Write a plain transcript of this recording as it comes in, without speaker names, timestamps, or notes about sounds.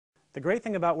The great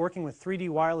thing about working with 3D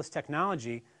wireless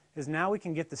technology is now we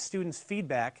can get the students'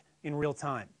 feedback in real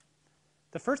time.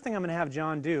 The first thing I'm going to have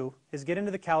John do is get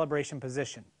into the calibration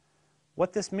position.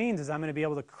 What this means is I'm going to be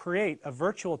able to create a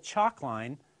virtual chalk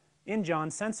line in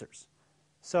John's sensors.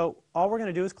 So all we're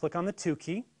going to do is click on the 2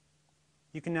 key.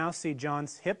 You can now see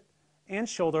John's hip and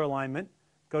shoulder alignment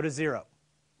go to 0,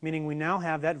 meaning we now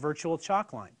have that virtual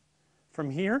chalk line. From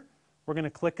here, we're going to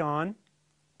click on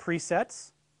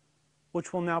Presets,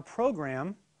 which will now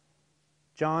program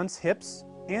John's hips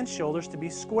and shoulders to be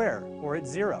square or at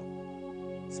 0.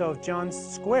 So if John's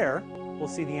square, we'll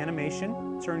see the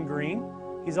animation turn green.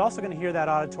 He's also going to hear that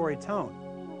auditory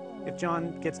tone. If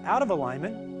John gets out of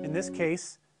alignment, in this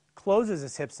case, closes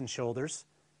his hips and shoulders,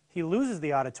 he loses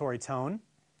the auditory tone,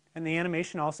 and the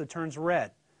animation also turns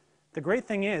red. The great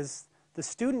thing is, the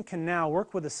student can now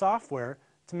work with the software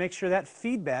to make sure that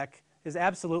feedback is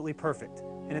absolutely perfect.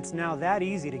 And it's now that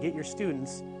easy to get your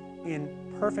students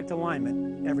in perfect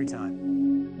alignment every time.